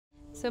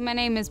So my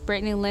name is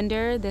Brittney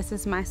Linder. This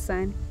is my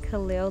son,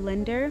 Khalil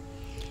Linder,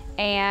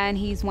 and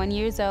he's 1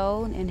 year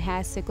old and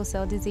has sickle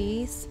cell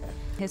disease.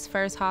 His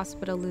first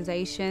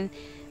hospitalization,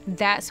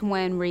 that's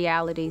when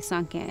reality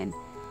sunk in.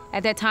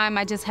 At that time,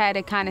 I just had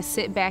to kind of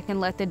sit back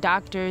and let the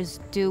doctors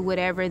do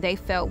whatever they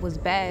felt was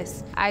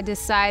best. I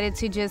decided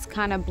to just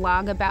kind of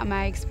blog about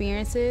my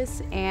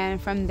experiences, and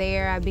from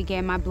there I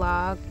began my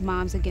blog,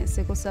 Moms Against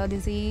Sickle Cell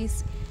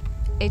Disease.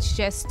 It's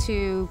just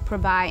to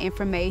provide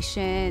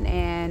information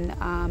and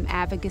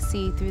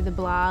advocacy through the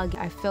blog.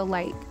 I feel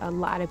like a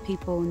lot of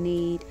people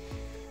need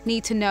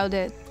to know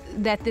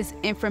that this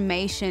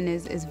information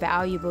is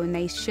valuable and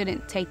they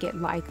shouldn't take it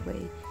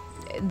lightly.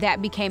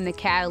 That became the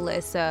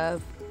catalyst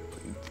of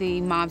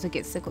the Moms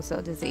Against Sickle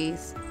Cell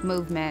Disease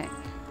movement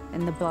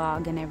and the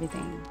blog and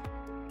everything.